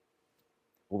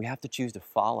 But we have to choose to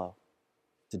follow,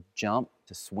 to jump,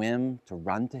 to swim, to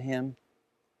run to him.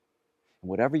 And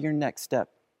whatever your next step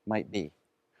might be,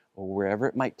 or wherever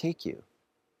it might take you,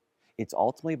 it's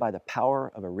ultimately by the power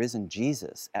of a risen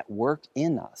Jesus at work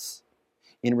in us,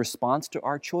 in response to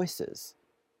our choices,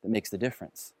 that makes the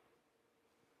difference.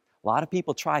 A lot of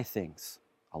people try things.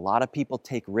 A lot of people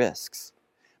take risks.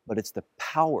 But it's the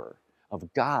power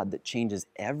of God that changes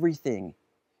everything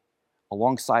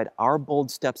alongside our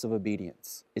bold steps of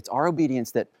obedience. It's our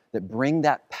obedience that bring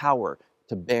that power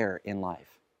to bear in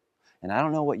life. And I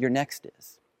don't know what your next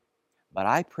is, but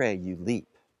I pray you leap,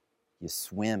 you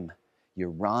swim, you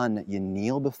run, you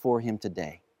kneel before him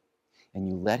today, and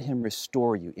you let him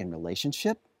restore you in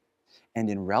relationship and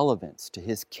in relevance to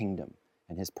his kingdom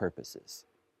and his purposes.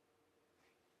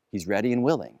 He's ready and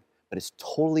willing, but it's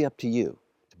totally up to you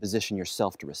to position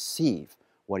yourself to receive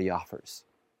what he offers.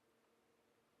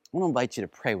 I want to invite you to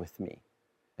pray with me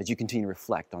as you continue to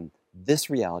reflect on this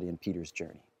reality in Peter's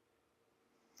journey.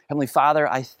 Heavenly Father,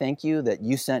 I thank you that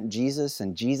you sent Jesus,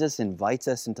 and Jesus invites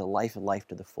us into life and life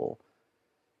to the full.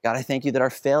 God, I thank you that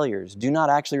our failures do not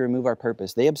actually remove our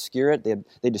purpose. They obscure it,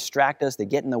 they distract us, they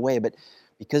get in the way, but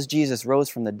because Jesus rose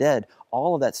from the dead,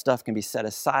 all of that stuff can be set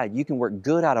aside. You can work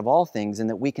good out of all things and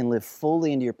that we can live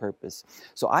fully into your purpose.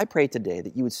 So I pray today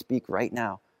that you would speak right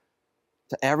now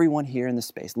to everyone here in the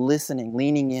space, listening,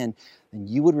 leaning in, and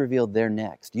you would reveal their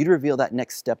next. You'd reveal that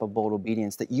next step of bold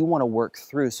obedience that you want to work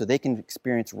through so they can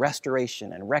experience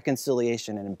restoration and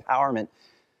reconciliation and empowerment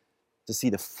to see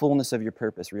the fullness of your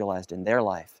purpose realized in their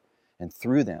life and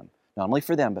through them, not only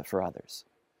for them, but for others.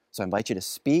 So I invite you to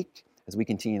speak as we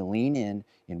continue to lean in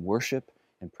worship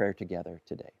and prayer together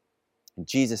today. In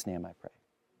Jesus' name I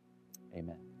pray.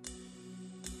 Amen.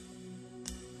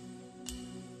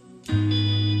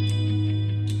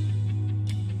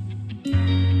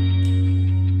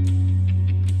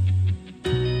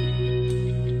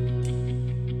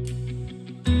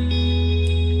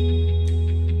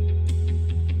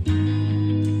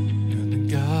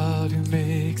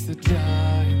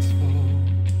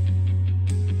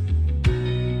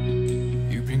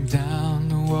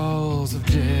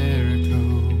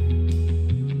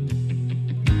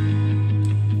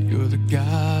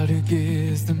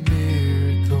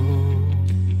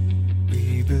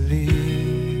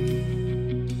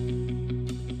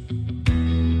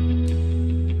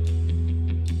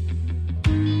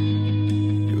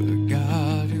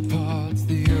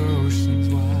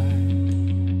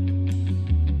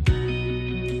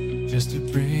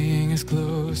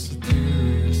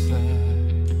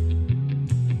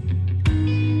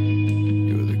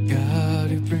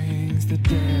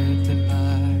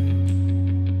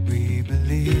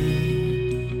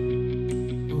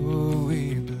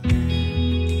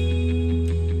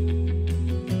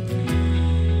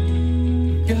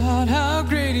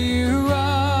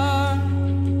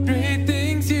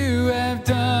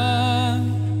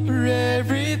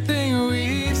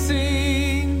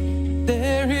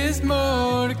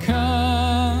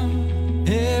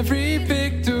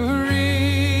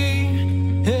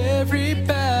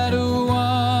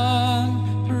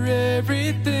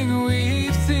 Everything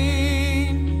we've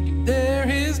seen,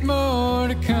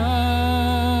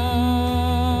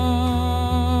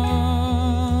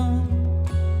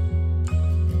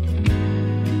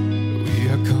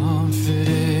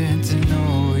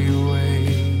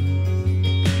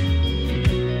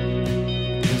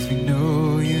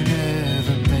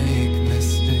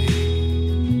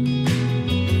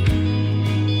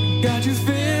 God, you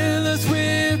fill us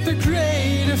with the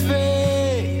greater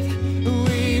faith.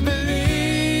 We believe,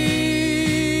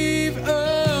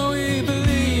 oh, we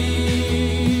believe.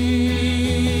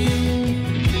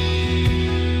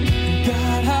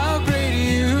 God, how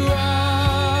great you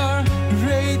are,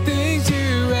 great things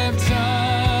you have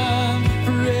done.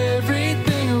 For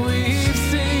everything we've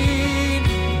seen,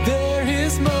 there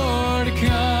is more to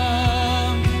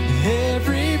come.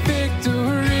 Every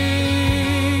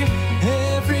victory,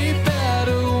 every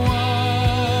battle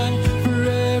won. For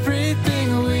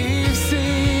everything we've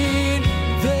seen,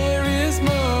 there is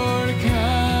more to come.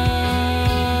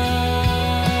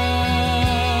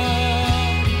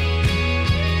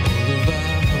 All of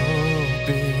our hope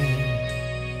in,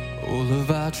 all of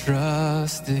our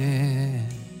trust in,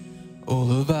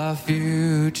 all of our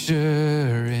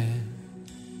future in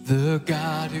the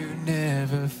God who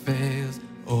never fails,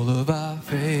 all of our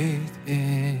faith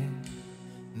in,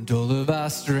 and all of our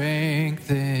strength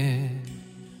in,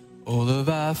 all of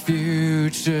our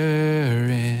future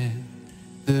in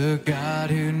the God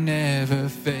who never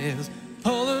fails,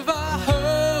 all of our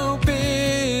hope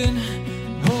in,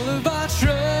 all of our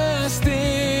trust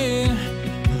in,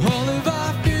 all of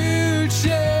our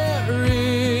future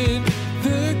in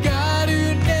the God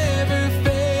who never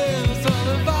fails, all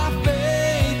of our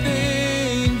faith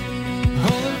in,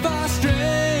 all of our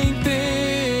strength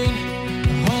in,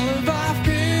 all of our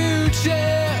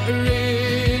future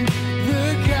in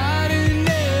the God who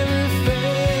never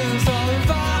fails, all of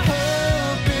our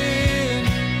hope in,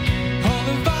 all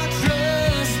of our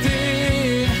trust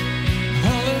in,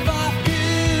 all of our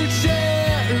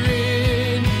future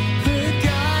in the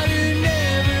God who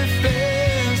never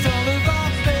fails, all of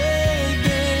our faith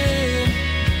in,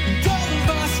 and all of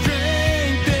our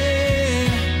strength in,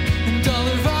 and all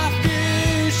of our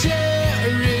future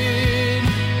in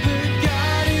the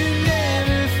God who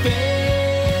never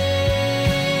fails.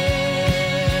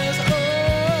 Oh,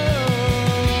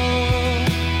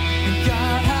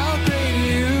 God, how great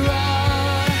you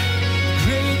are,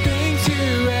 great things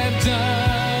you have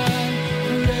done.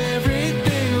 For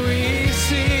everything we've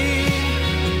seen,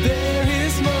 there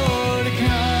is more to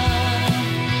come.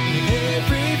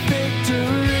 Every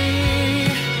victory,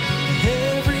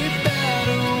 every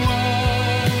battle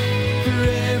won. For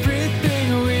everything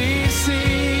we've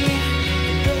seen,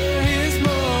 there is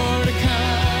more to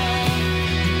come.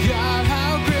 God,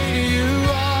 how great you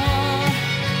are,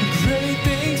 great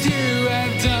things you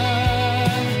have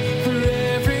done. For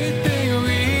everything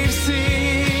we've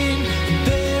seen,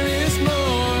 there is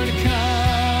more to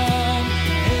come.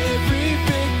 Every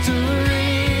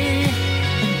victory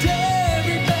and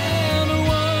every battle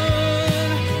won.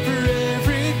 For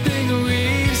everything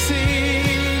we've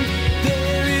seen,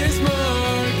 there is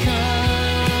more to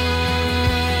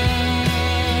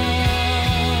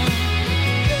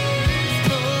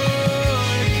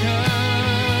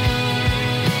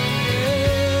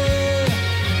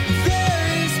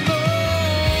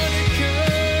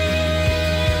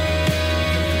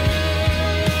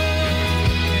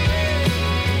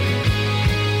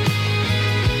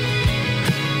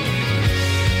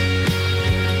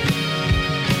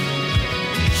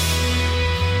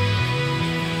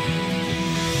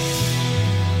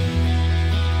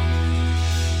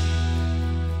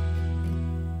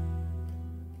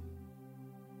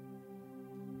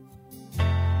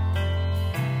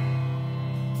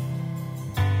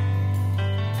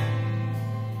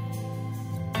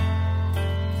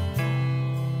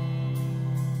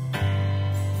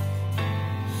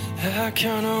I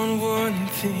count on one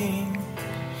thing.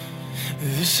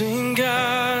 The same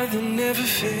God that never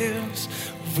fails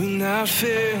will not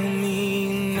fail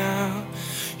me now.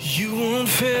 You won't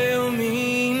fail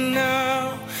me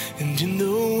now. And in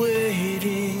the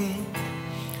waiting,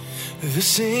 the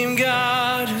same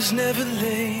God who's never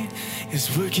late is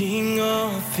working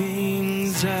all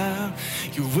things out.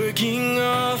 You're working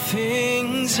all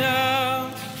things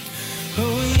out.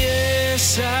 Oh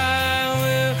yes, I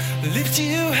will lift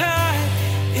you high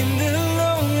in the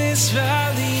lowest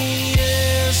valley.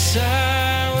 Yes,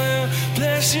 I will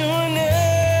bless your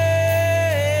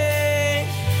name.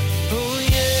 Oh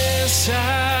yes,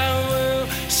 I will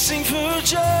sing for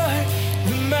joy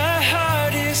when my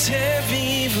heart is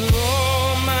heavy for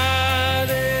all my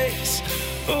days.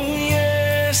 Oh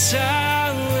yes,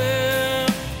 I will.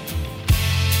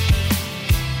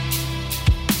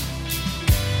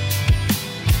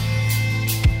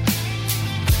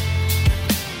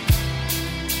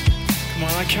 Come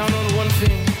on, I count on one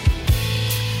thing.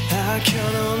 I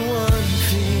count on one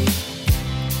thing.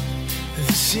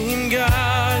 The same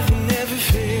God that never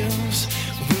fails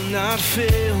will not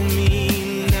fail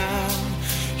me now.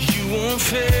 You won't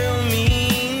fail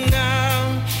me now.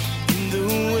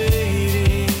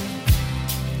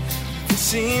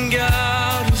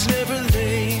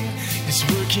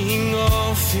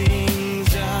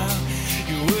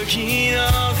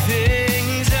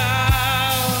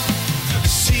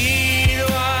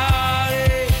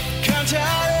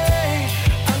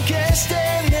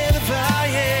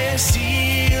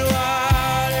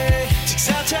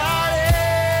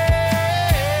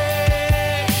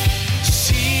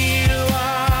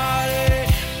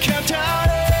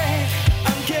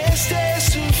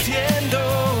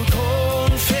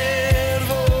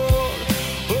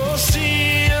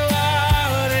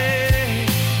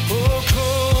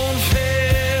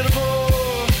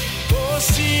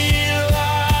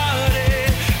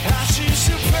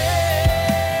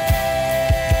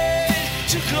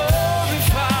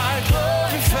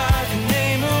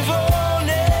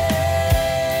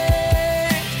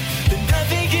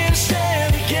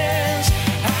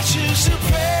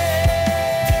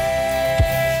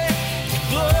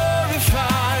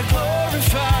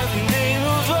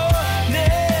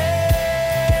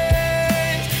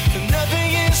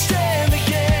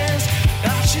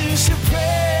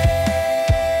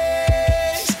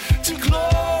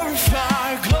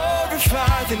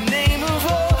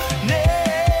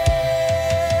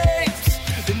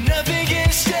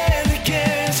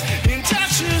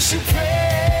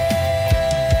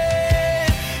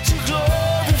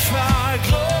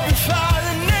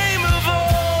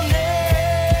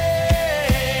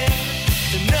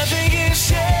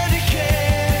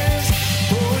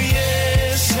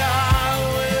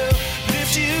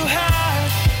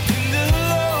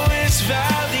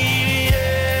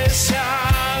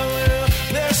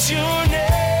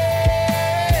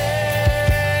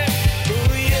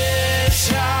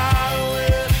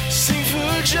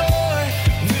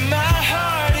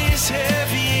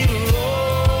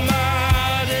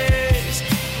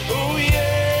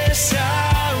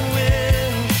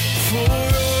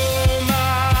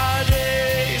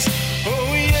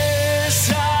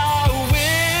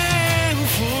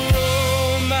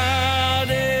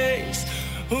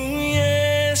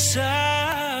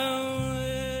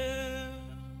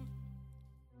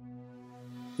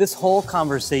 This whole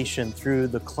conversation through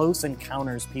the close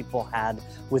encounters people had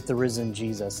with the risen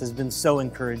Jesus has been so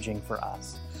encouraging for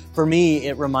us. For me,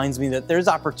 it reminds me that there's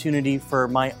opportunity for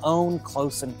my own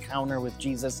close encounter with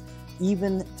Jesus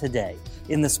even today,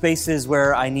 in the spaces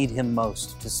where I need him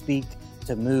most, to speak,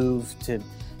 to move, to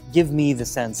give me the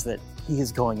sense that he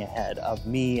is going ahead of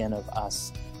me and of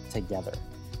us together.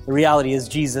 The reality is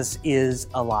Jesus is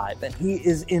alive, and he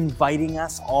is inviting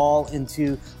us all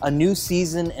into a new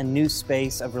season and new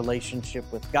space of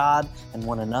relationship with God and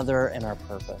one another and our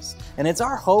purpose. And it's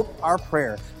our hope, our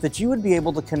prayer, that you would be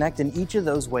able to connect in each of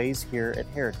those ways here at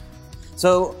Heritage.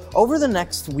 So over the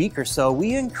next week or so,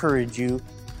 we encourage you,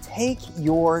 take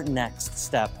your next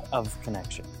step of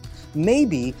connection.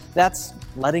 Maybe that's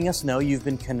letting us know you've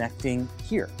been connecting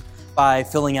here by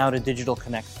filling out a digital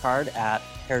connect card at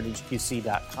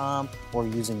heritageqc.com or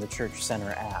using the Church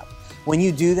Center app. When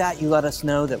you do that, you let us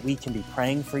know that we can be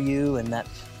praying for you and that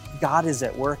God is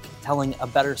at work telling a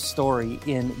better story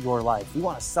in your life. We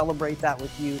want to celebrate that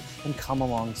with you and come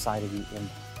alongside of you in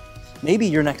that. Maybe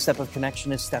your next step of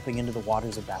connection is stepping into the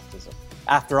waters of baptism.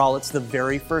 After all, it's the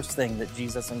very first thing that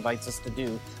Jesus invites us to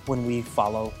do when we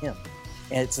follow him.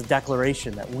 And it's a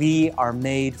declaration that we are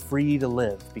made free to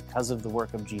live because of the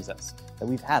work of Jesus, that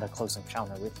we've had a close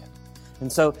encounter with him.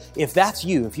 And so if that's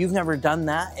you, if you've never done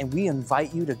that, and we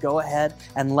invite you to go ahead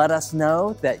and let us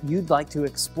know that you'd like to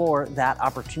explore that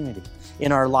opportunity.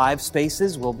 In our live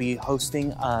spaces, we'll be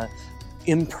hosting an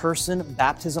in-person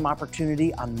baptism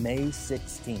opportunity on May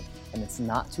 16th. And it's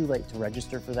not too late to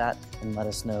register for that and let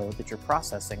us know that you're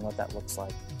processing what that looks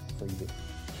like for you.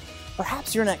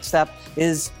 Perhaps your next step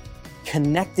is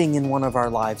connecting in one of our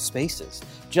live spaces,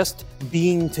 just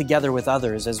being together with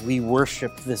others as we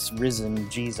worship this risen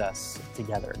Jesus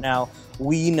together. Now,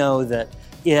 we know that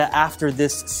after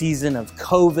this season of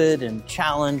COVID and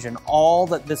challenge and all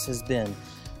that this has been,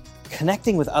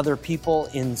 connecting with other people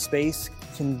in space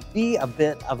can be a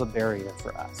bit of a barrier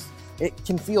for us. It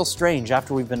can feel strange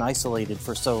after we've been isolated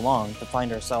for so long to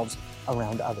find ourselves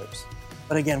around others.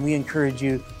 But again, we encourage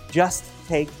you, just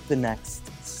take the next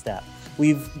step.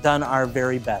 We've done our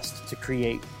very best to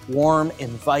create warm,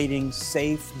 inviting,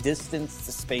 safe, distanced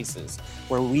spaces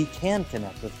where we can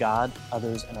connect with God,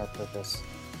 others, and our purpose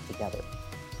together.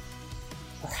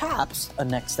 Perhaps a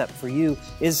next step for you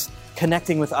is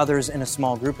connecting with others in a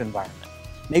small group environment.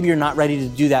 Maybe you're not ready to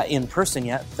do that in person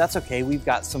yet. That's okay. We've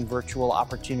got some virtual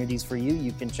opportunities for you.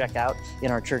 You can check out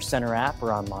in our Church Center app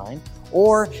or online.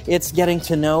 Or it's getting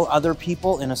to know other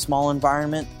people in a small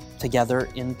environment together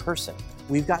in person.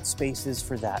 We've got spaces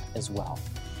for that as well.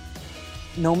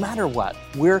 No matter what,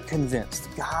 we're convinced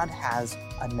God has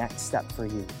a next step for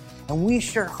you. And we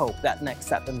sure hope that next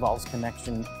step involves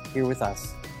connection here with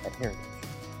us at Heritage.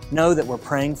 Know that we're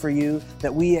praying for you,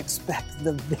 that we expect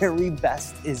the very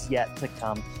best is yet to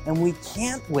come, and we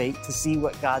can't wait to see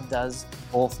what God does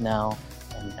both now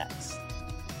and next.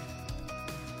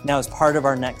 Now, as part of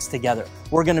our Next Together,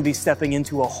 we're going to be stepping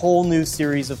into a whole new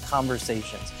series of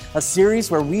conversations, a series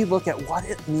where we look at what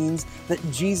it means that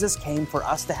Jesus came for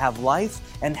us to have life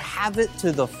and have it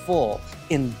to the full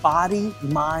in body,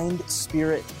 mind,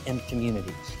 spirit, and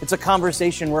community. It's a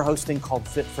conversation we're hosting called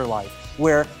Fit for Life,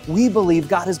 where we believe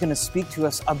God is going to speak to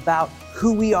us about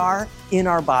who we are in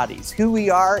our bodies, who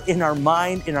we are in our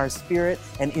mind, in our spirit,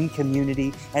 and in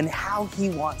community, and how he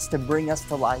wants to bring us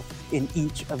to life in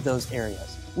each of those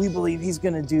areas. We believe he's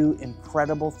going to do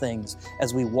incredible things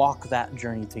as we walk that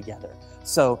journey together.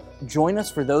 So join us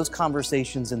for those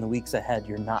conversations in the weeks ahead.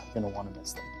 You're not going to want to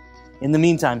miss them. In the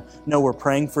meantime, know we're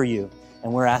praying for you,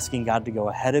 and we're asking God to go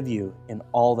ahead of you in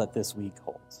all that this week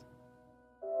holds.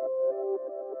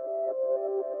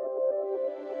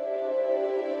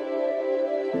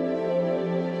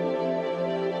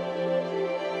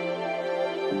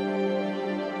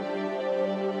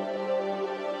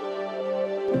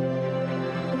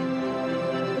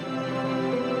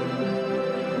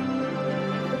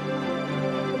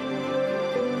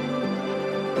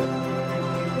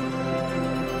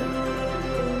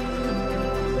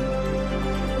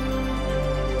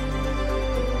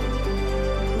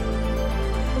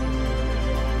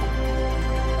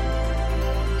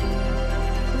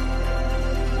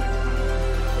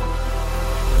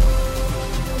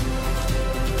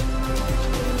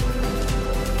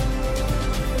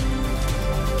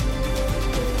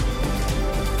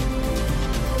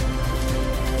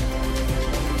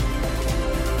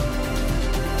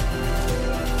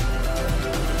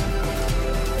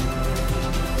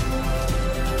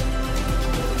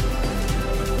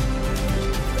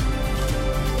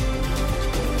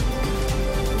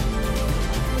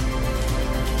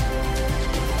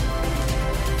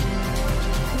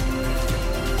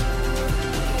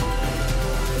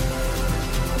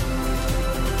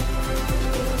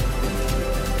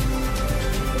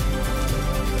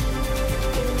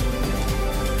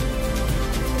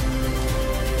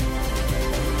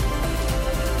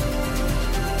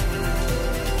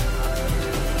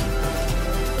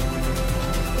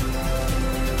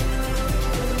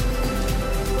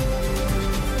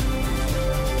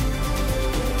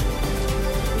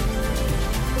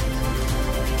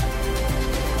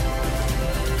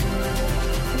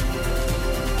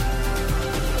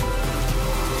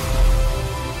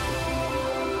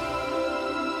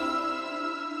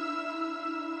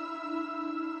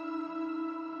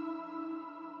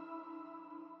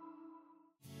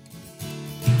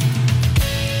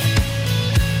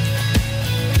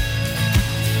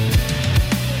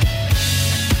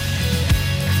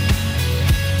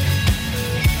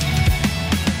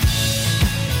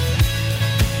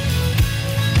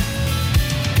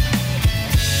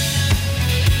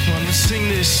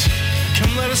 Jesus.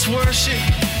 Come let us worship.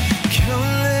 Come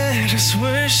let us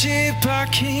worship our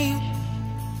King.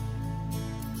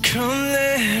 Come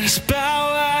let us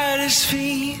bow at his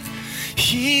feet.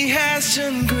 He has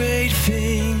done great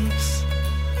things.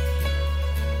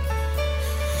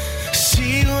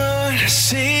 See what a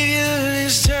Savior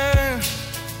has done.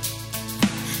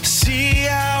 See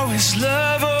how his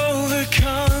love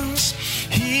overcomes.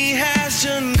 He has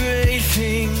done great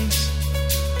things.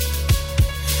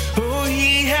 Oh,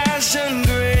 he has done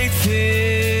great